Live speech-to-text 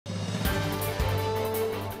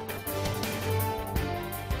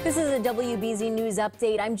This is a WBZ News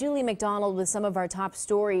Update. I'm Julie McDonald with some of our top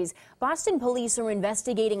stories. Boston police are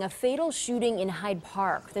investigating a fatal shooting in Hyde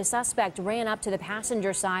Park. The suspect ran up to the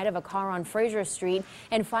passenger side of a car on Fraser Street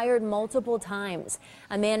and fired multiple times.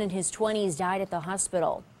 A man in his 20s died at the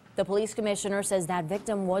hospital. The police commissioner says that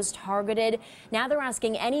victim was targeted. Now they're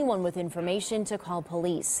asking anyone with information to call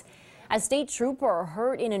police. A state trooper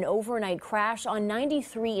hurt in an overnight crash on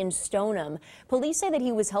 93 in Stoneham. Police say that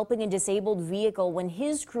he was helping a disabled vehicle when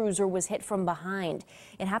his cruiser was hit from behind.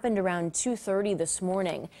 It happened around 2:30 this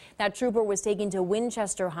morning. That trooper was taken to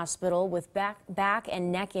Winchester Hospital with back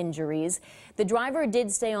and neck injuries. The driver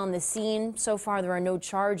did stay on the scene. So far, there are no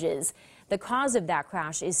charges. The cause of that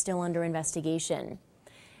crash is still under investigation.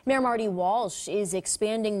 Mayor Marty Walsh is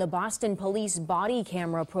expanding the Boston Police body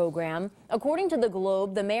camera program. According to the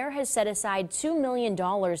Globe, the mayor has set aside $2 million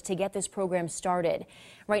to get this program started.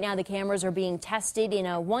 Right now, the cameras are being tested in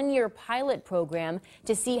a one-year pilot program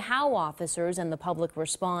to see how officers and the public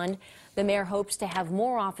respond. The mayor hopes to have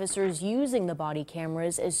more officers using the body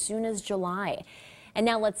cameras as soon as July. And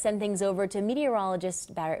now let's send things over to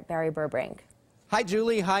meteorologist Barry Burbank. Hi,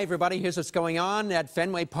 Julie. Hi, everybody. Here's what's going on at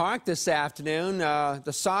Fenway Park this afternoon.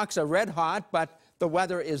 The Sox are red hot, but the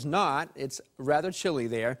weather is not. It's rather chilly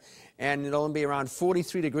there, and it'll only be around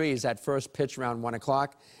 43 degrees at first pitch around 1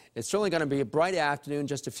 o'clock. It's certainly going to be a bright afternoon,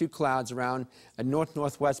 just a few clouds around, a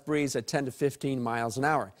north-northwest breeze at 10 to 15 miles an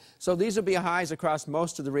hour. So these will be highs across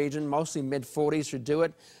most of the region, mostly mid-40s should do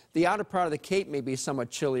it. The outer part of the Cape may be somewhat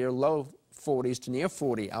chillier, low 40s to near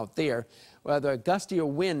 40 out there. The gustier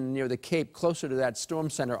wind near the Cape closer to that storm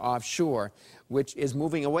center offshore, which is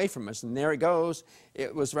moving away from us. And there it goes.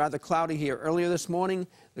 It was rather cloudy here earlier this morning.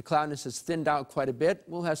 The cloudiness has thinned out quite a bit.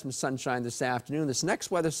 We'll have some sunshine this afternoon. This next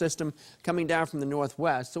weather system coming down from the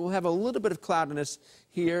northwest, so we'll have a little bit of cloudiness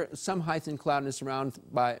here, some heightened cloudiness around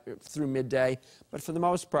through midday. But for the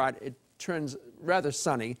most part, it turns rather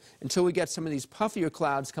sunny until we get some of these puffier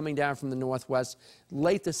clouds coming down from the northwest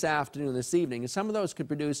late this afternoon, this evening. And some of those could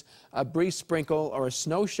produce a brief sprinkle or a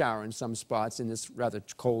snow shower in some spots in this rather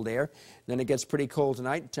cold air. Then it gets pretty cold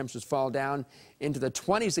tonight. Temperatures fall down into the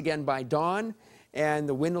 20s again by dawn, and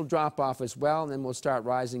the wind will drop off as well, and then we'll start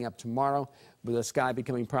rising up tomorrow with the sky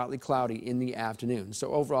becoming partly cloudy in the afternoon.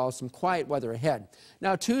 So overall, some quiet weather ahead.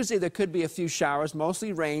 Now, Tuesday, there could be a few showers,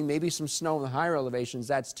 mostly rain, maybe some snow in the higher elevations.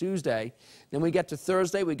 That's Tuesday. Then we get to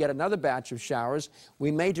Thursday, we get another batch of showers.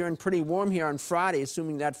 We may turn pretty warm here on Friday,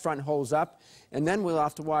 assuming that front holds up. And then we'll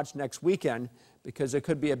have to watch next weekend because there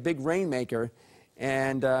could be a big rainmaker.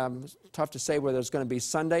 And tough to say whether it's going to be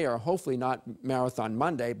Sunday or hopefully not Marathon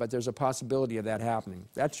Monday, but there's a possibility of that happening.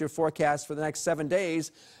 That's your forecast for the next 7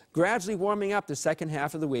 days. Gradually warming up the second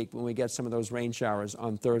half of the week when we get some of those rain showers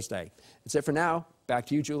on Thursday. That's it for now. Back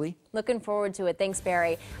to you, Julie. Looking forward to it. Thanks,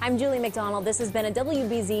 Barry. I'm Julie McDonald. This has been a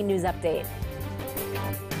WBZ News Update.